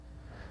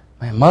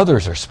Man,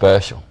 mothers are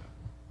special.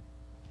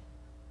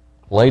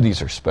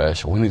 Ladies are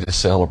special. We need to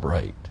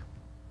celebrate.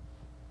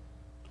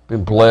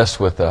 Been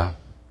blessed with a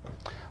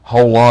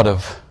whole lot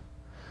of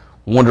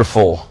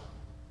wonderful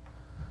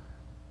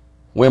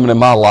women in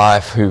my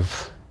life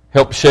who've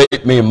helped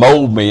shape me and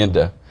mold me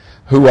into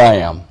who I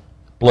am.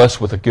 Blessed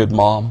with a good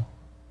mom,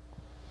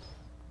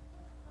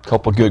 a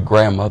couple of good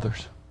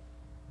grandmothers,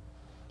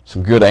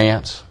 some good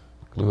aunts,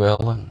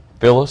 Luella and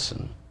Phyllis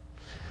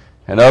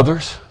and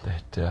others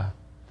that,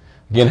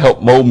 again,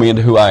 helped mold me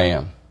into who I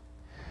am.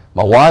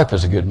 My wife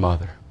is a good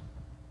mother.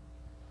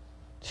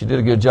 She did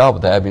a good job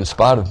with Abby in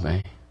spite of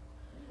me.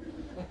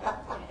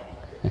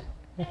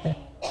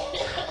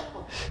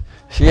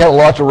 She had a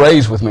lot to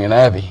raise with me and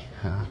Abby.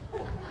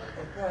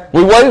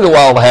 We waited a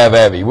while to have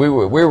Abby. We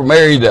were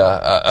married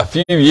a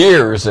few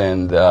years,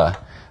 and I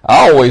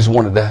always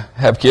wanted to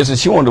have kids, and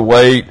she wanted to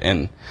wait.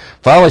 And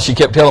finally, she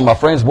kept telling my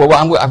friends, "Well,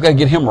 I've got to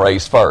get him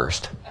raised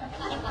first.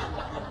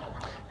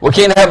 We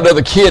can't have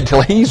another kid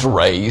till he's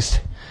raised."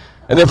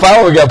 And then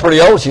finally, we got pretty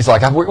old. She's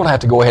like, "We're going to have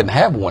to go ahead and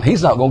have one.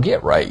 He's not going to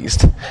get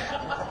raised."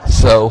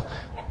 So,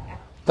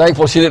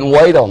 thankful she didn't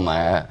wait on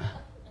that.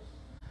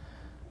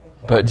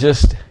 But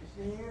just,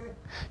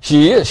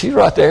 she is. She's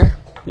right there.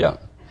 Yeah.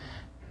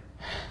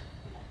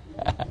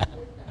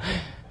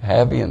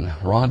 Abby and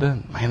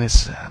Rhonda, man,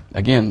 it's,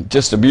 again,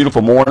 just a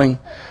beautiful morning.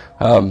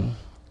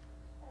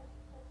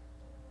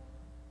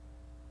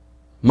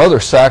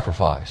 Mothers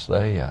sacrifice.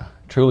 They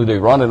truly do.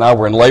 Rhonda and I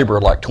were in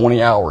labor like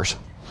 20 hours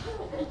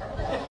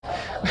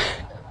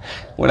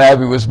when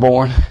Abby was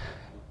born.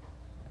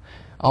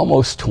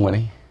 Almost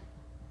 20.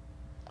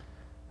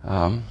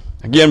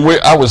 Again,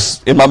 I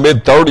was in my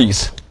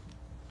mid-30s.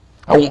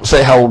 I won't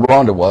say how old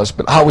Rhonda was,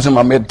 but I was in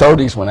my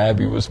mid-30s when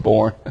Abby was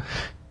born.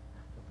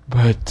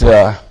 But,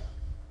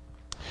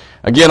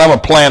 again, I'm a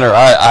planner.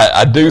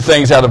 I do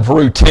things out of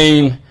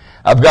routine.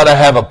 I've got to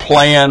have a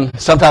plan.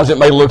 Sometimes it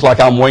may look like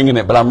I'm winging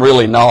it, but I'm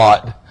really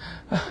not.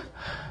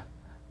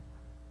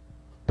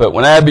 But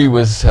when Abby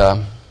was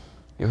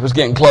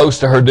getting close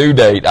to her due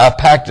date, I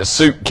packed a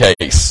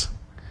suitcase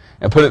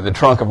and put it in the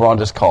trunk of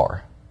Rhonda's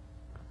car.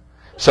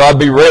 So I'd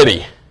be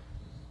ready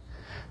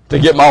to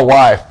get my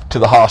wife to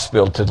the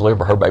hospital to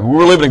deliver her baby. We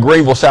were living in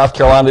Greenville, South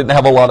Carolina, didn't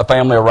have a lot of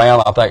family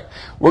around. I think,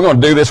 we're going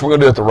to do this, we're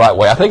going to do it the right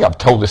way. I think I've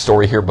told this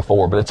story here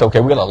before, but it's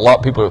okay. We've got a lot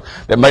of people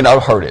that may not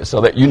have heard it,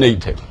 so that you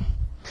need to.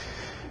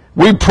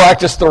 We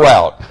practiced the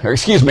route.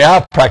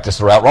 I practiced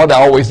the route. Rhonda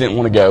always didn't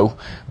want to go,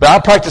 but I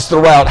practiced the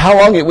route, how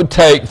long it would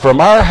take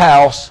from our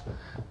house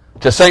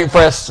to St.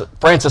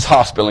 Francis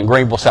Hospital in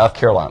Greenville, South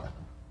Carolina.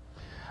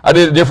 I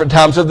did it different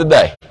times of the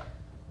day,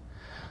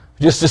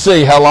 just to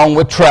see how long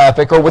with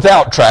traffic or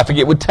without traffic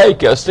it would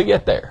take us to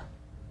get there.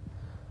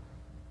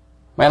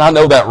 Man, I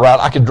know that route.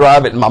 I could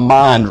drive it in my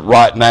mind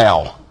right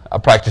now. I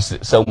practiced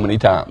it so many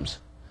times.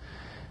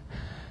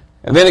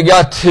 And then it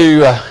got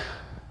to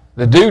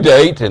the due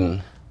date,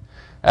 and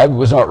Abby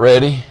was not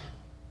ready.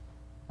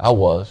 I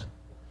was.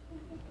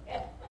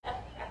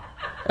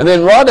 And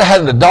then Rhonda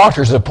had a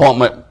doctor's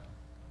appointment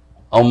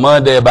on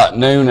Monday about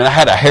noon, and I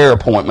had a hair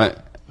appointment.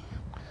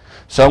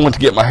 So I went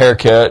to get my hair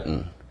cut,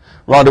 and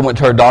Rhonda went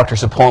to her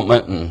doctor's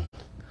appointment, and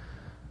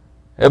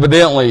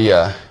evidently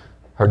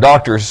her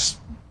doctor's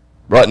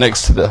right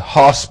next to the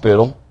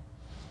hospital.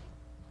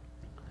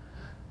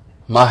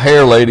 My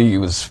hair lady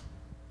was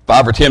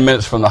 5 or 10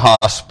 minutes from the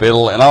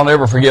hospital, and I'll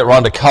never forget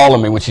Rhonda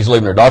calling me when she's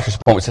leaving her doctor's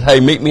appointment. Said, "Hey,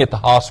 meet me at the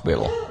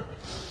hospital."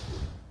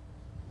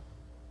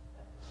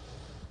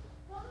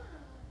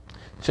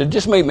 She said,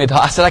 "Just meet me at the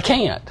hospital." I said, "I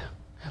can't.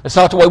 That's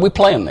not the way we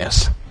plan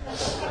this.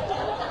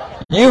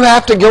 You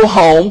have to go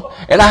home,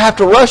 and I have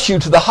to rush you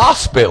to the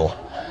hospital."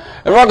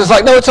 And Rhonda's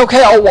like, "No, it's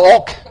okay, I'll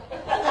walk."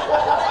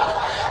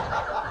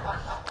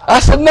 I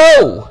said,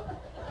 "No,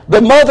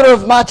 the mother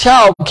of my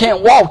child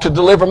can't walk to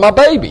deliver my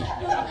baby.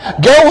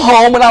 Go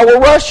home, and I will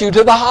rush you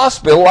to the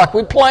hospital like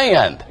we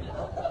planned."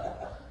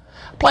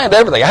 I planned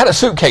everything. I had a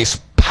suitcase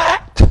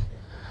packed,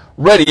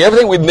 ready,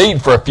 everything we'd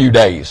need for a few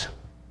days.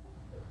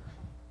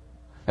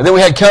 And then we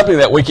had company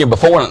that weekend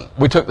before, and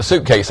we took the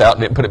suitcase out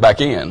and didn't put it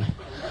back in.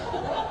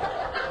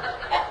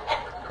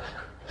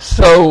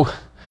 So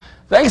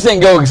things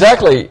didn't go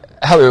exactly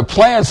how they were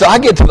planned. So I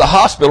get to the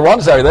hospital.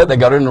 Rhonda's out there. They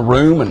got her in the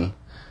room,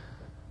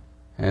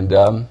 and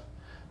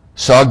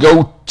so I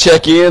go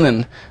check in,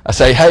 and I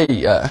say,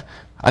 "Hey,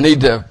 I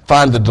need to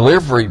find the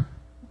delivery.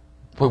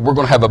 We're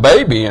going to have a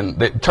baby." And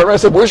they turned around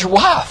and said, "Where's your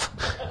wife?"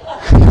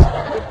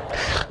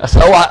 I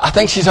said, "Oh, I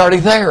think she's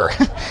already there.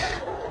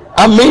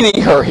 I'm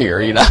meeting her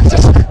here, you know."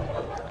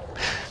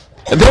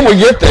 And then we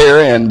get there,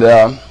 and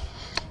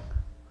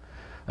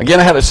again,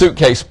 I had a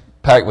suitcase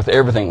packed with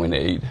everything we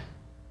need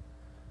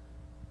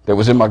that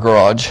was in my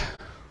garage.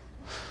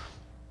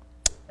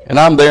 And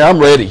I'm there, I'm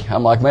ready.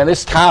 I'm like, "Man,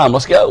 it's time.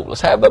 Let's go. Let's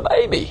have a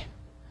baby."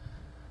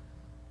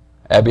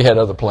 Abby had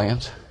other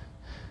plans.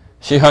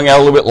 She hung out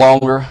a little bit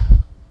longer.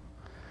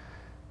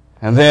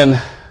 And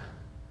then,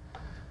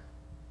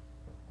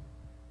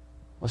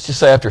 let's just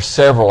say after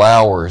several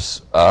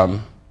hours, I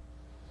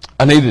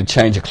needed a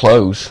change of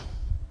clothes.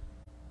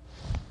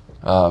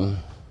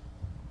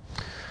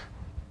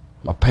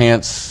 my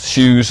pants,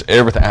 shoes,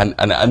 everything.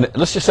 And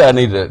let's just say I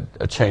needed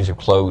a change of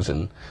clothes,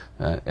 and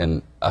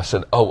I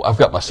said, "Oh, I've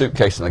got my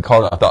suitcase in the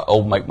car." And I thought,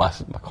 "Oh, my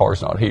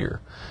car's not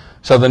here."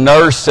 So the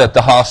nurse at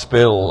the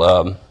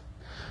hospital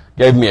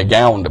gave me a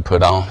gown to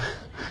put on.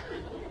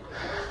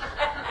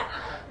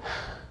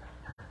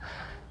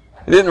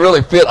 It didn't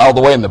really fit all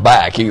the way in the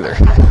back either.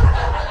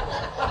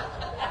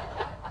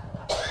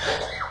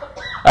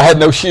 I had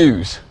no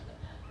shoes.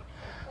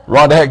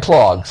 Rhonda had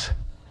clogs.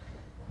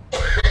 I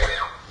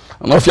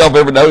don't know if y'all have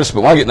ever noticed,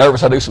 but when I get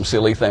nervous, I do some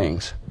silly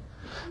things.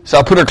 So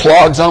I put her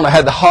clogs on. I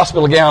had the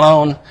hospital gown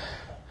on.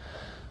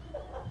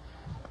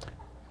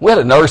 We had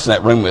a nurse in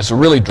that room that was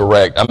really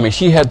direct. I mean,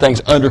 she had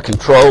things under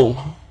control,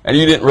 and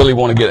you didn't really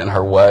want to get in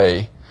her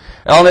way.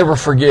 And I'll never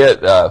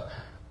forget, I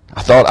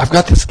thought, I've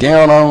got this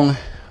gown on,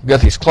 I've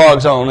got these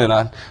clogs on, and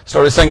I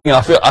started singing,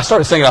 I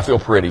Feel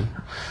Pretty.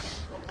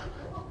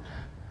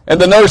 And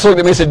the nurse looked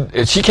at me and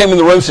said, she came in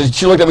the room,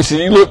 she looked at me and said,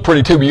 "You look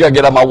pretty too, but you got to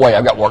get out of my way.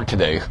 I've got work to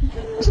do."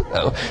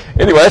 So,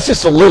 anyway, that's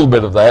just a little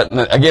bit of that.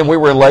 And again, we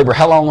were in labor.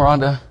 How long,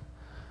 Rhonda?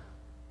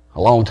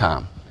 A long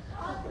time.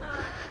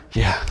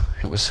 Yeah,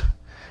 it was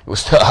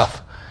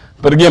tough.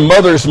 But again,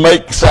 mothers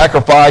make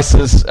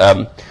sacrifices.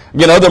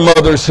 Again, other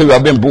mothers who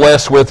I've been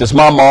blessed with is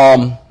my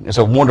mom. Is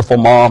a wonderful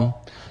mom.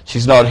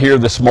 She's not here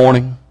this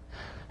morning.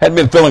 Hadn't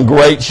been feeling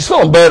great. She's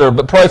feeling better,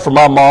 but pray for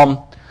my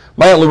mom.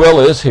 My Aunt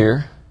Luella is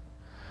here.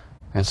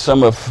 And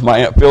some of my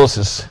Aunt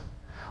Phyllis's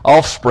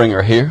offspring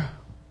are here.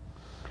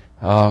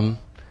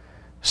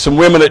 Some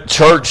women at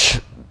church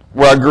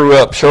where I grew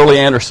up, Shirley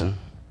Anderson.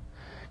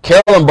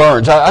 Carolyn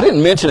Burns. I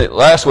didn't mention it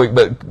last week,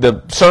 but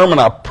the sermon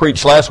I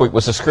preached last week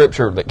was the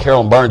scripture that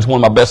Carolyn Burns,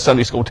 one of my best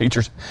Sunday school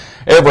teachers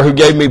ever, who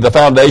gave me the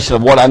foundation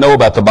of what I know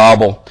about the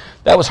Bible.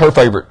 That was her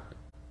favorite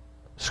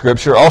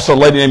scripture. Also a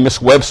lady named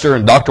Miss Webster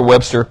and Dr.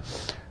 Webster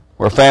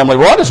were a family.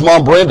 Rhonda's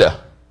mom, Brenda.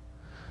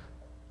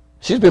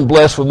 She's been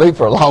blessed with me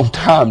for a long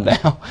time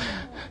now.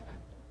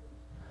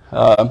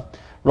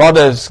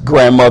 Rhonda's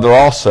grandmother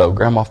also,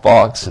 Grandma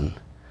Fox and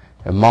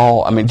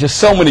Ma. I mean, just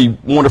so many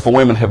wonderful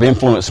women have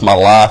influenced my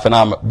life, and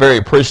I'm very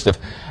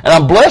appreciative. And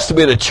I'm blessed to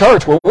be at a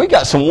church where we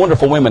got some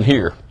wonderful women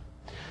here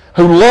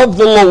who love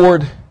the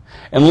Lord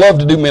and love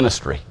to do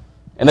ministry.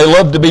 And they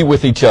love to be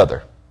with each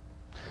other.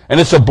 And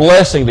it's a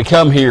blessing to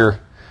come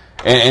here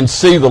and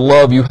see the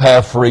love you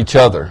have for each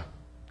other.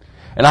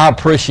 And I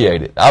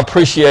appreciate it.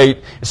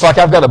 It's like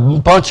I've got a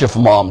bunch of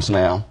moms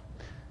now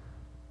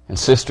and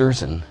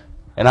sisters, and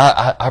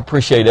I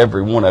appreciate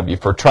every one of you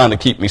for trying to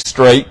keep me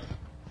straight.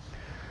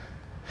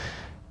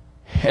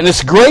 And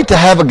it's great to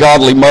have a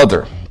godly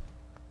mother.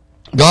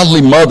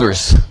 Godly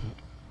mothers.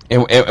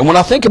 And when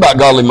I think about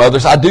godly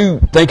mothers, I do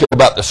think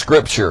about the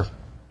scripture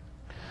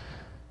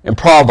in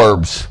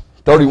Proverbs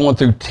 31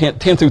 through 10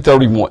 through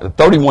 31,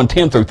 31,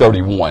 10 through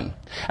 31. And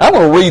I'm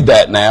going to read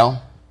that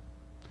now.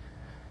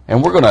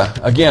 And we're going to,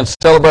 again,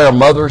 celebrate our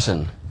mothers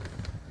and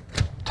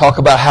talk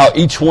about how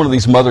each one of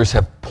these mothers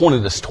have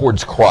pointed us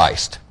towards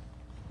Christ.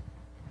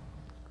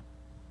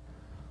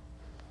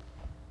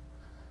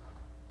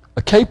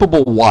 A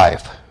capable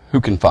wife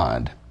who can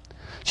find.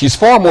 She's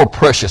far more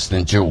precious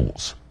than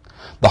jewels.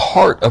 The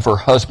heart of her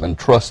husband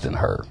trusts in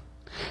her,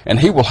 and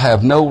he will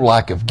have no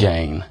lack of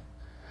gain.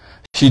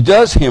 She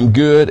does him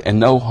good and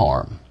no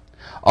harm.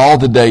 All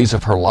the days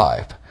of her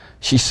life,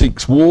 she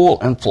seeks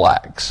wool and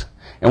flax,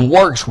 and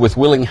works with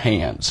willing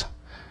hands.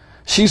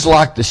 She's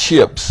like the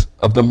ships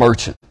of the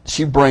merchant.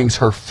 She brings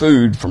her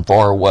food from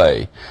far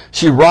away.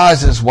 She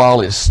rises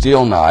while it's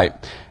still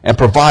night, and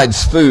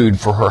provides food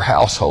for her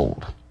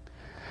household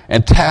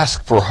and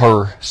task for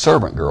her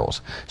servant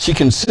girls. She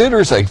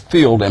considers a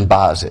field and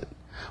buys it.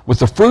 With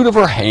the fruit of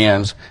her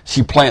hands,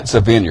 she plants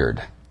a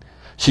vineyard.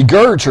 She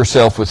girds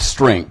herself with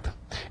strength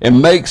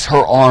and makes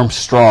her arms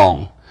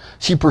strong.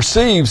 She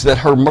perceives that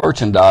her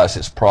merchandise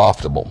is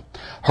profitable.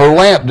 Her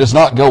lamp does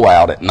not go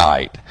out at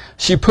night.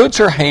 She puts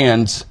her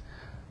hands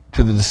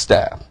to the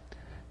distaff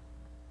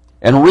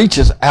and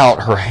reaches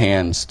out her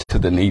hands to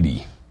the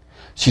needy.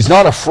 She's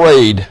not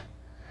afraid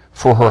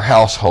for her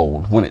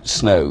household when it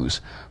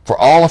snows, for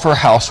all of her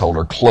household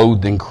are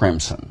clothed in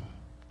crimson.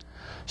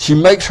 She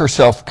makes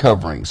herself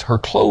coverings. Her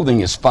clothing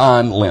is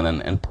fine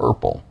linen and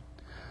purple.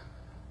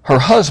 Her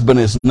husband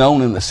is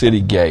known in the city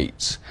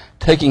gates,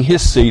 taking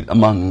his seat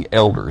among the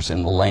elders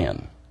in the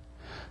land.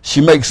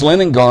 She makes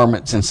linen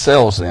garments and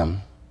sells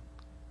them.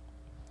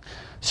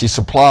 She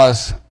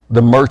supplies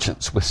the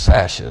merchants with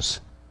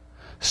sashes.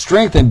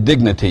 Strength and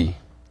dignity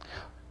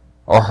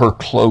are her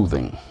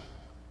clothing,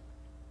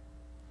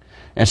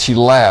 and she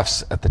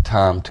laughs at the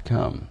time to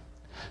come.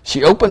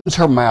 She opens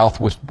her mouth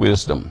with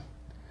wisdom,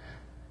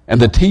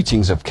 and the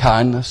teachings of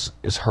kindness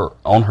is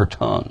on her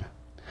tongue.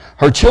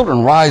 Her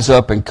children rise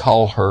up and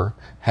call her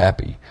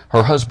happy,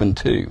 her husband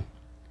too,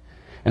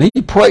 and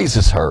he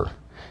praises her.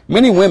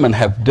 Many women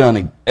have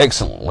done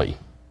excellently,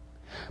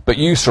 but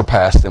you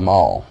surpass them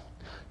all.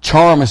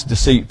 Charm is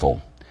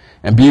deceitful,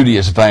 and beauty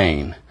is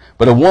vain,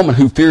 but a woman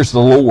who fears the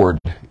Lord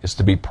is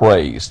to be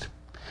praised.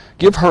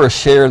 Give her a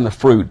share in the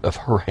fruit of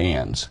her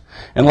hands,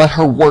 and let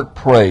her work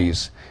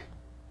praise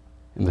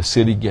in the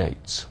city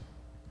gates.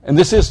 And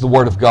this is the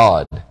Word of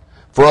God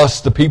for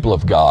us, the people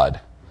of God.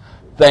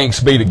 Thanks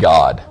be to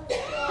God.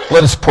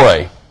 Let us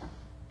pray.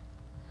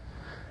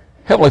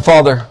 Heavenly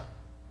Father,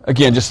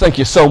 again, just thank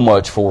you so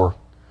much for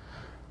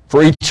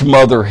each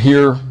mother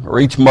here, or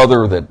each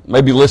mother that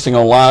may be listening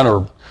online,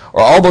 or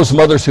all those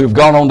mothers who have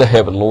gone on to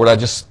heaven. Lord,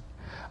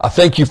 I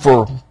thank you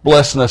for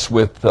blessing us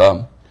with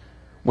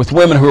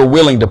women who are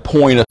willing to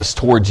point us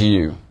towards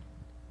you.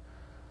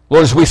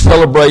 Lord, as we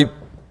celebrate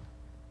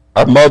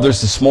our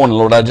mothers this morning,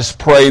 Lord, I just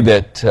pray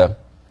that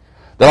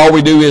all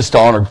we do is to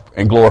honor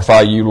and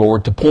glorify you,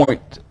 Lord, to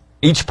point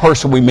each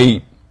person we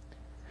meet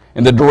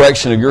in the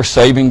direction of your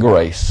saving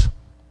grace.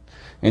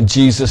 In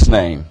Jesus'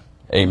 name,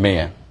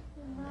 amen.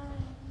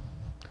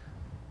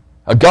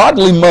 A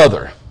godly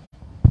mother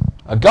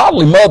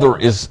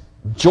is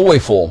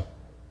joyful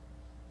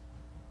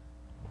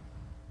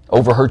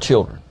over her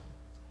children.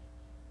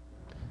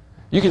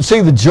 You can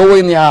see the joy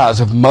in the eyes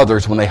of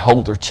mothers when they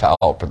hold their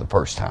child for the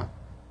first time.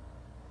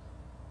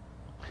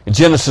 In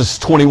Genesis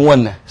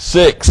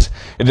 21:6,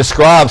 it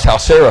describes how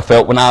Sarah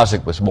felt when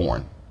Isaac was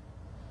born.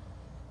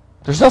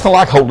 There's nothing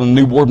like holding a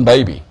newborn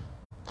baby,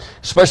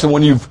 especially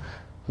when you've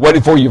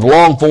waited for, you've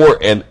longed for,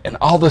 and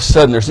all of a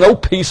sudden there's no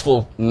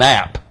peaceful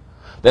nap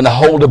than to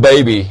hold a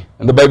baby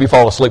and the baby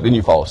fall asleep, then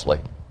you fall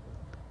asleep.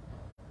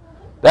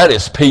 That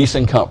is peace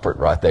and comfort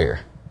right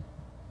there.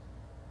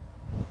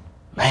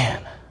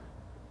 Man.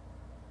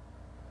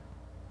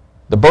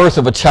 The birth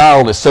of a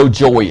child is so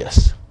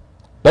joyous.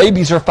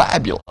 Babies are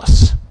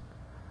fabulous.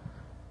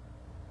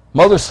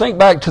 Mothers, think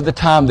back to the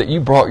time that you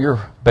brought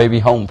your baby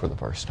home for the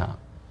first time.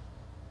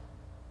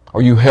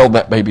 Or you held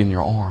that baby in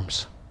your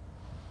arms.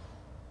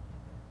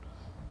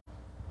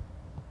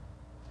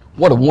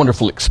 What a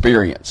wonderful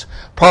experience.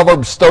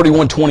 Proverbs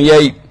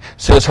 31:28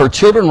 says, her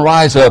children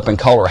rise up and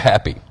call her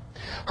happy.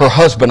 Her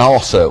husband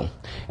also,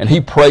 and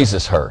he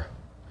praises her.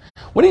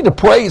 We need to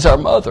praise our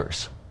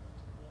mothers.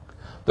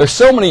 There's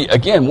so many,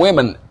 again,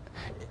 women.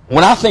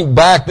 When I think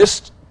back,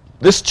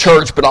 this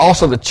church, but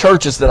also the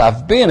churches that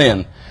I've been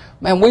in,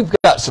 man, we've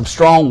got some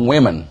strong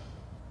women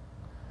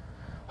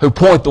who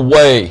point the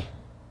way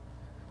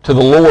to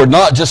the Lord,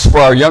 not just for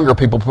our younger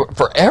people, but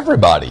for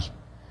everybody.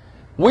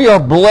 We are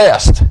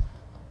blessed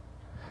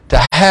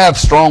to have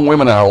strong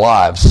women in our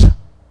lives.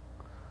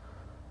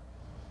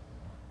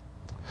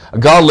 A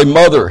godly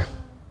mother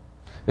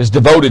is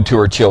devoted to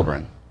her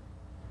children.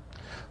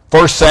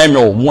 1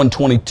 Samuel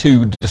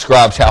 1:22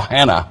 describes how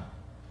Hannah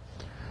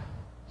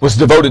was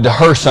devoted to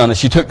her son as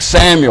she took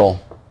Samuel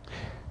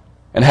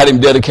and had him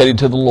dedicated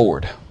to the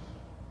Lord.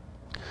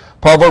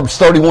 Proverbs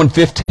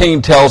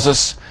 31:15 tells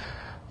us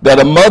that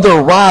a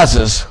mother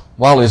rises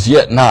while it is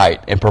yet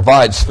night and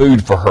provides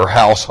food for her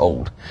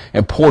household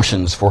and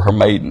portions for her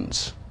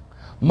maidens.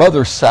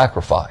 Mothers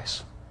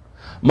sacrifice.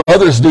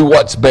 Mothers do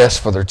what's best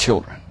for their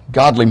children.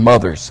 Godly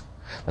mothers,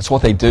 that's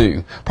what they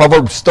do.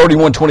 Proverbs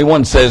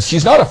 31:21 says,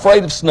 she's not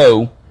afraid of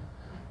snow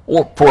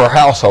or for her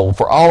household,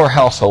 for all her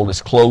household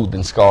is clothed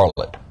in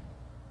scarlet.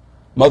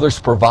 Mothers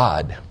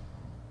provide.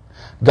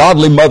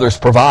 Godly mothers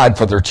provide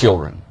for their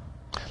children.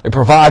 They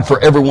provide for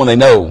everyone they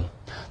know.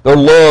 Their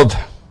love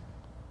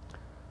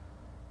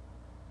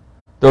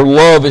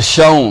is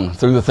shown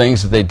through the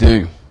things that they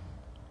do.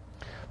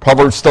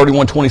 Proverbs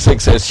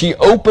 31:26 says, she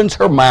opens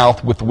her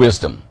mouth with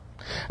wisdom,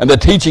 and the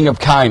teaching of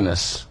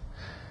kindness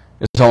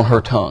is on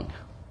her tongue.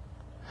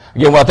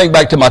 Again, when I think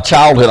back to my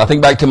childhood, I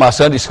think back to my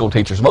Sunday school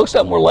teachers. Most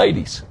of them were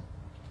ladies.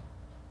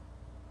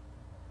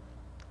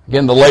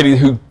 Again, the lady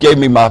who gave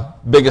me my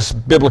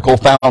biggest biblical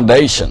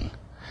foundation,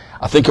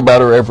 I think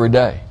about her every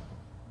day.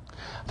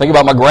 I think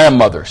about my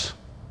grandmothers.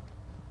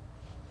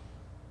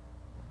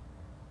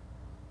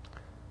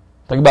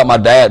 Think about my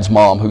dad's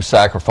mom who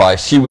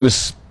sacrificed. She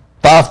was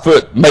 5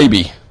 foot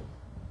maybe,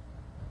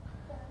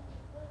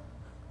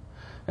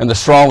 and the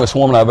strongest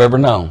woman I've ever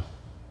known.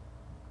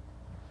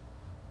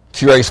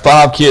 She raised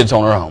 5 kids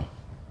on her own.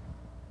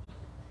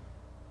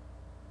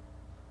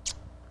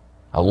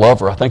 I love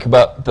her. I think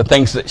about the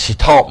things that she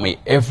taught me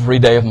every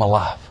day of my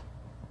life.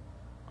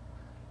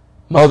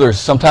 Mothers,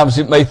 sometimes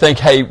you may think,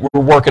 hey,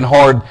 we're working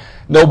hard,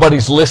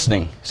 nobody's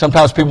listening.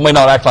 Sometimes people may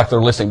not act like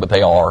they're listening, but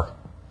they are.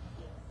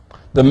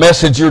 The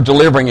message you're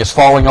delivering is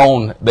falling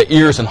on the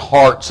ears and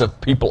hearts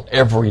of people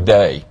every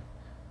day.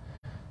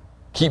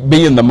 Keep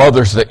being the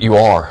mothers that you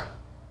are.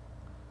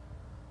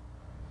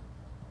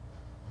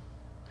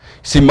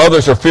 See,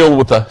 mothers are filled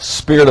with the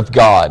Spirit of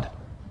God.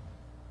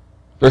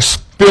 They're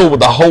filled with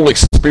the Holy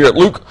Spirit.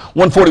 Luke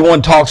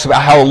 1:41 talks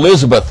about how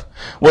Elizabeth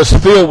was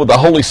filled with the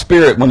Holy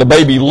Spirit when the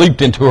baby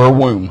leaped into her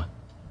womb.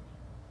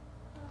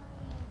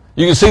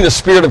 You can see the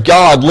Spirit of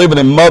God living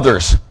in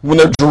mothers when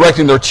they're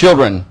directing their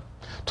children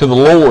to the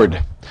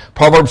Lord.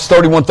 Proverbs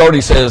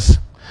 31:30 says,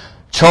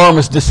 charm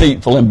is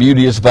deceitful and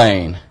beauty is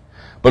vain,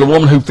 but a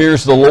woman who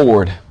fears the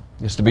Lord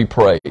is to be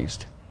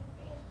praised.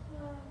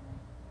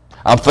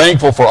 I'm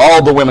thankful for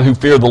all the women who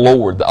fear the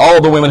Lord, all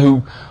the women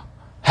who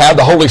have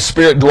the Holy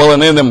Spirit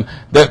dwelling in them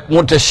that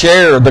want to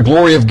share the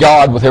glory of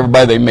God with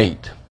everybody they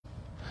meet.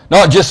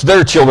 Not just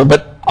their children,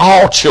 but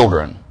all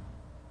children.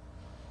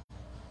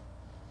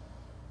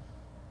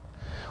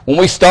 When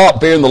we stop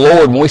fearing the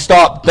Lord, when we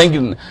stop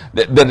thinking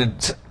that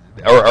it's,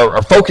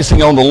 or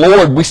focusing on the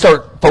Lord, we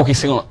start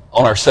focusing on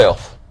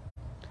ourselves.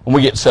 And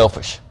we get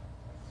selfish.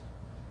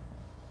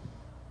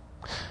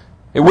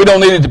 And we don't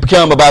need it to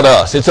become about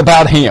us. It's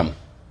about Him.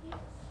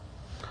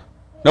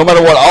 No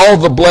matter what, all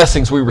the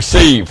blessings we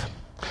receive,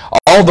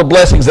 all the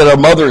blessings that our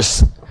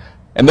mothers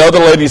and the other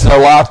ladies in our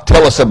life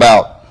tell us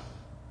about,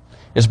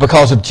 is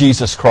because of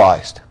Jesus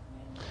Christ.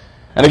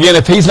 And again,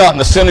 if He's not in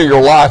the center of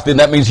your life, then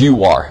that means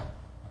you are.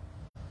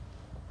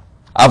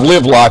 I've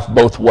lived life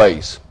both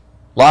ways.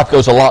 Life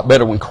goes a lot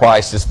better when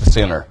Christ is the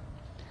center.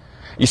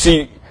 You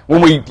see,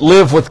 when we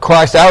live with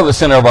Christ out of the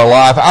center of our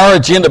life, our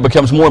agenda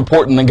becomes more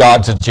important than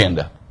God's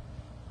agenda.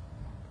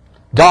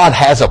 God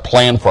has a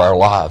plan for our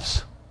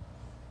lives.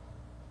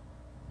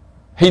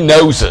 He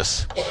knows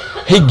us.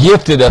 He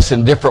gifted us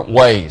in different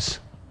ways.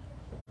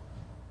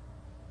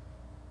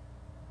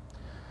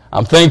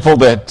 I'm thankful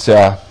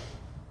that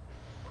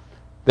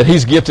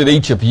He's gifted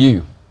each of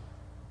you.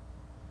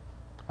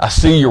 I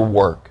see your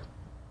work.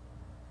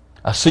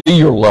 I see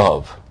your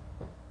love.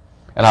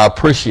 And I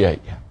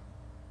appreciate you.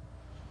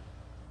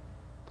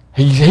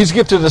 He's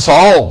gifted us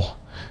all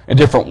in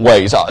different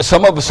ways.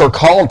 Some of us are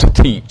called to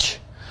teach.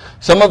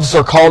 Some of us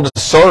are called to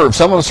serve.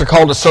 Some of us are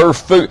called to serve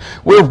food.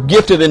 We're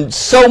gifted in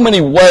so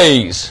many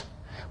ways.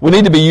 We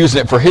need to be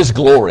using it for His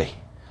glory.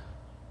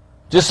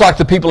 Just like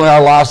the people in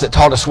our lives that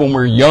taught us when we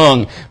were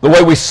young, the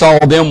way we saw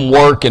them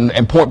work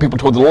and point people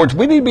toward the Lord,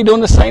 we need to be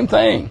doing the same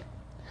thing.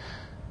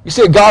 You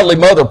see, a godly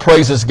mother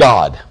praises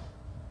God.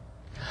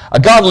 A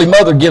godly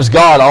mother gives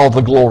God all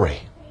the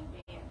glory.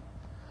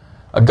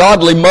 A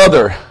godly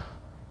mother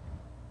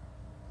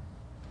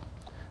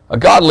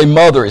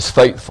is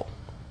faithful.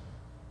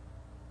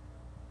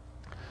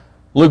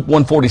 Luke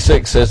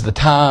 1:46 says the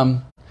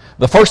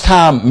first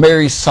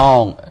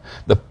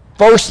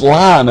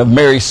line of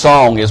Mary's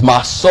song is,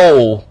 "My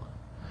soul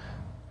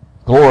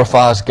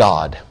glorifies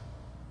God."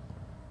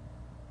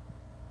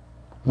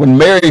 When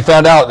Mary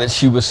found out that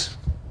she was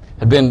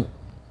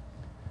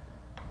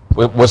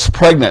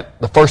pregnant,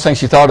 the first thing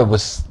she thought of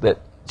was that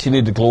she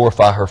needed to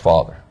glorify her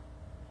Father.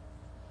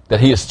 That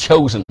He has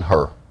chosen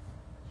her.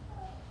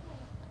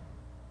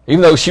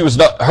 Even though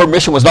her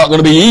mission was not going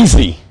to be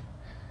easy,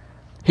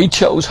 He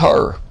chose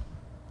her.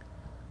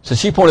 So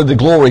she pointed the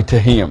glory to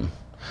Him.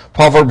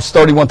 Proverbs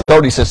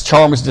 31:30 says,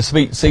 "Charm is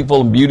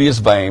deceitful and beauty is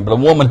vain, but a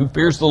woman who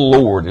fears the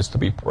Lord is to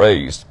be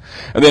praised."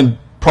 And then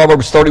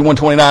Proverbs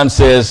 31:29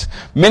 says,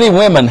 "Many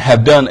women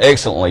have done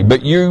excellently,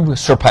 but you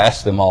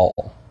surpass them all."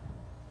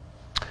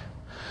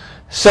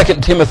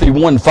 2 Timothy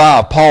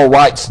 1:5, Paul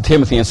writes to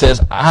Timothy and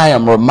says, "I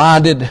am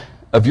reminded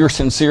of your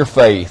sincere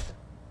faith,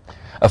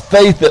 a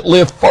faith that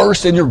lived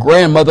first in your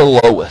grandmother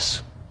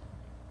Lois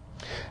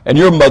and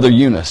your mother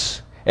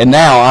Eunice, and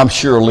now I'm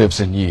sure lives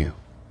in you."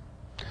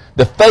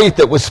 The faith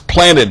that was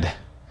planted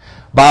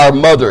by our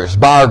mothers,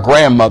 by our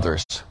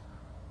grandmothers,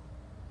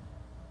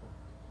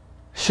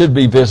 should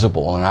be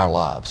visible in our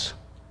lives.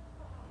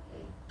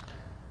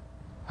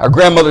 Our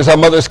grandmothers, our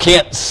mothers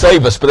can't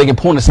save us, but they can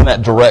point us in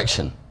that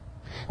direction.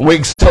 When we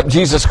accept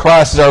Jesus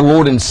Christ as our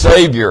Lord and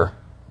Savior,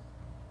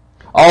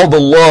 all the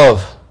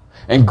love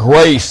and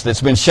grace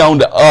that's been shown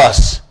to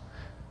us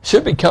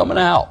should be coming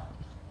out.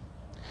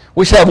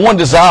 We should have one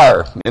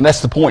desire, and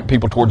that's to point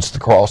people towards the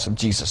cross of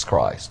Jesus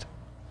Christ.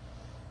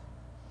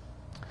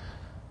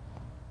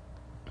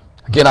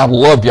 Again, I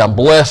love you. I'm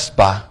blessed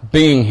by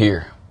being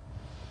here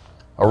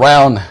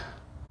around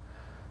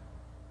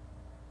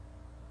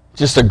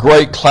just a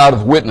great cloud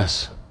of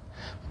witnesses,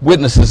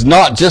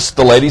 not just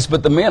the ladies,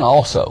 but the men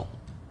also.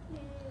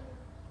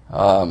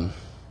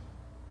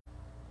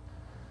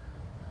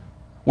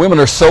 Women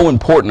are so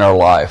important in our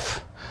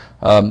life.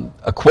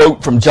 A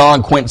quote from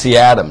John Quincy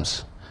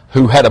Adams,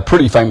 who had a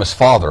pretty famous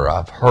father,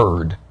 I've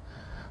heard.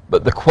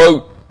 But the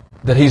quote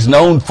that he's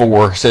known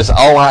for says,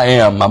 "All I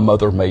am, my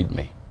mother made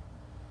me."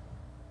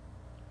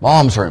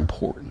 Moms are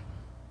important.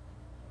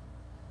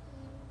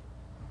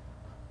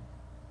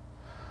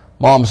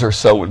 Moms are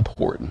so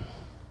important.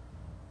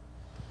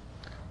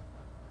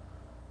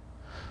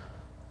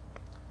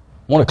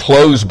 I want to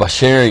close by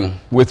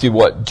sharing with you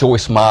what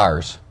Joyce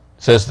Myers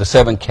says the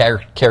 7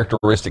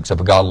 characteristics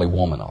of a godly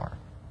woman are.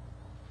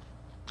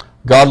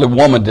 A godly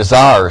woman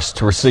desires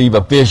to receive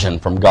a vision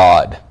from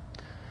God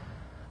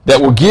that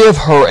will give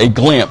her a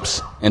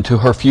glimpse into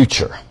her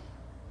future.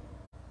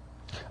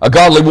 A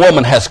godly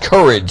woman has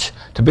courage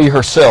to be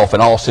herself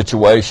in all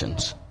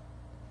situations.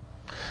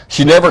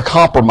 She never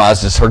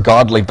compromises her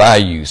godly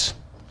values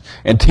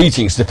and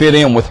teachings to fit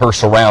in with her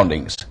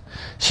surroundings.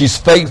 She's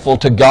faithful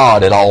to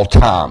God at all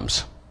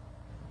times.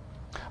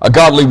 A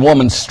godly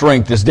woman's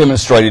strength is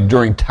demonstrated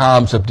during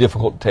times of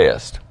difficult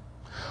test.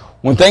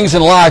 When things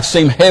in life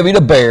seem heavy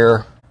to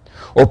bear,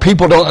 or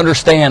people don't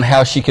understand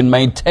how she can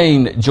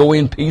maintain joy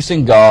and peace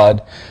in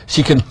God,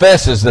 she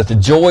confesses that the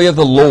joy of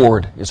the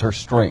Lord is her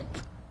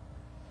strength.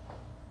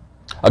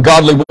 A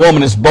godly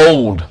woman is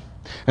bold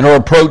in her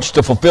approach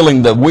to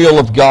fulfilling the will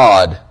of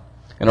God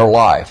in her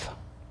life.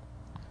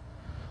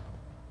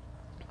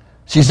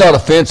 She's not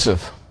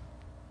offensive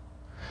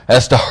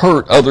as to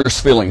hurt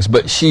others' feelings,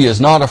 but she is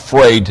not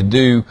afraid to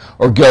do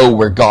or go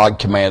where God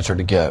commands her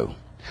to go.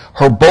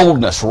 Her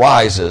boldness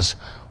rises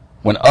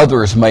when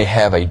others may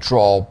have a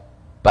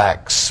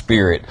drawback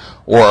spirit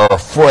or are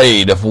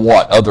afraid of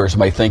what others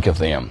may think of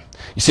them.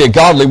 You see, a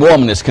godly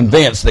woman is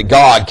convinced that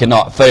God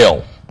cannot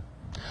fail.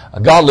 A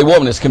godly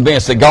woman is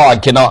convinced that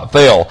God cannot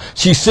fail.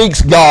 She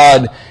seeks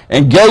God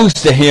and goes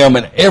to Him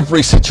in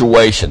every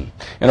situation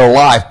in her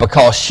life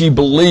because she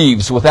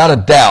believes without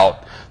a doubt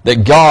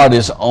that God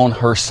is on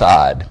her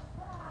side.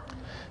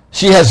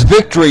 She has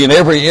victory in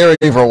every area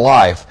of her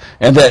life,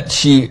 and that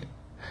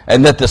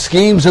the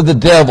schemes of the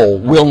devil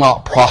will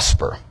not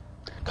prosper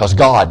because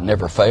God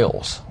never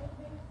fails.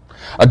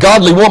 A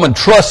godly woman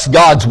trusts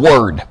God's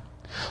word.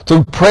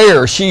 Through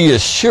prayer, she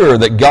is sure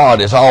that God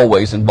is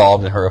always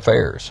involved in her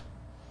affairs.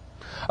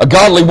 A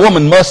godly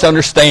woman must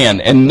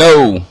understand and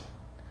know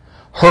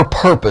her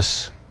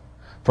purpose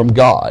from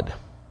God.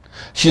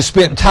 She has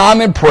spent time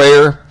in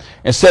prayer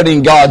and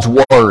studying God's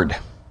word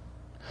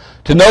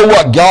to know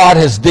what God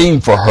has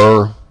deemed for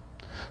her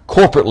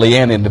corporately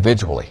and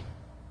individually.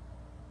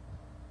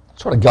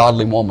 That's what a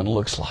godly woman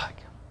looks like.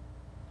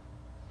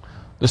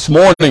 This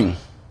morning,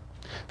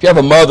 if you have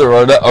a mother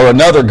or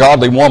another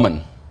godly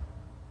woman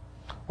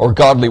or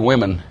godly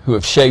women who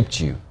have shaped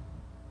you,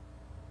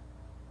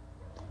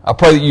 I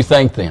pray that you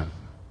thank them.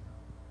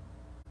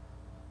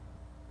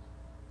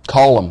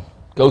 Call them.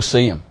 Go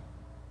see them.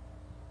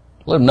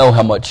 Let them know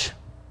how much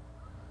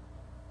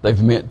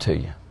they've meant to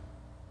you.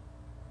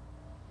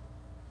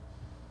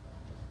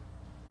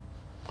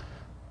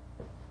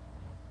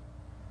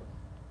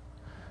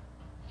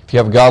 If you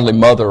have a godly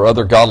mother or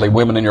other godly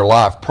women in your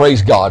life,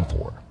 praise God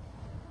for her.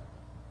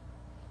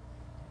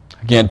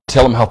 Again,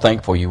 tell them how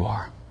thankful you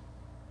are.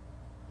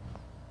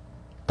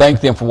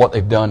 Thank them for what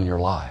they've done in your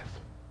life.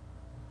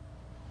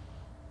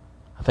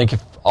 I think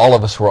if all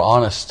of us were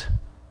honest,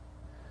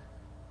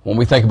 when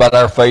we think about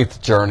our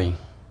faith journey,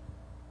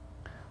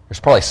 there's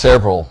probably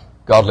several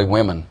godly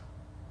women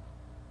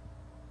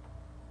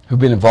who've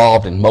been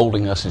involved in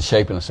molding us and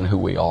shaping us in who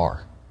we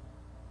are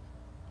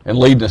and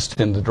leading us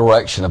in the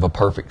direction of a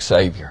perfect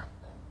Savior.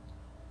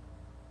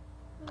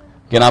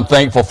 Again, I'm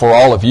thankful for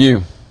all of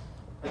you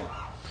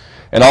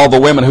and all the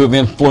women who have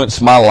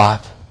influenced my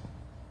life.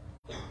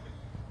 And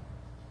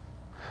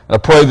I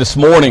pray this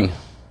morning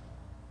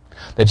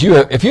that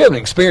if you haven't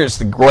experienced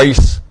the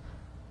grace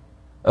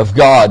of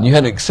God and you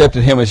haven't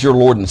accepted Him as your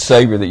Lord and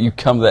Savior, that you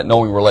come to that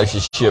knowing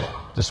relationship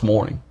this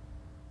morning.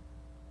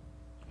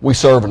 We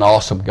serve an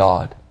awesome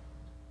God.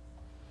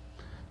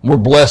 We're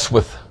blessed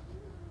with,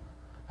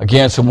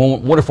 again, some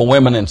wonderful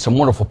women and some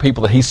wonderful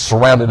people that He's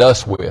surrounded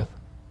us with.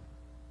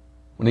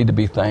 We need to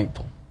be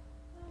thankful.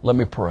 Let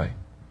me pray.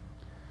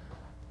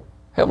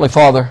 Heavenly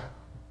Father,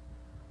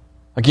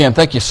 again,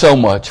 thank you so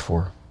much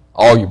for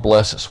all you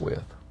bless us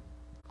with.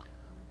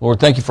 Lord,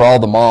 thank you for all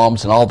the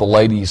moms and all the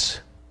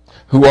ladies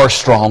who are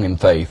strong in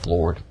faith,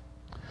 Lord,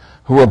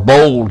 who are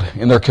bold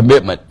in their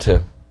commitment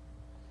to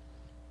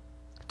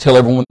tell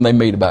everyone they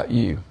meet about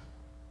you.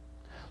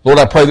 Lord,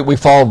 I pray that we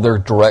follow their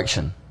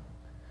direction.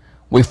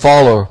 We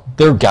follow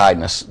their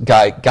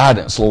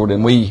guidance, Lord,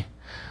 and we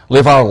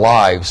live our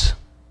lives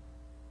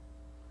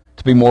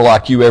to be more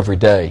like you every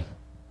day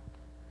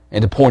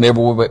and to point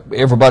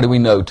everybody we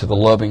know to the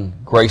loving,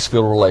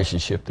 grace-filled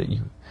relationship that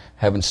you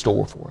have in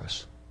store for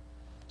us.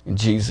 In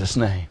Jesus'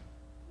 name,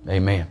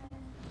 amen.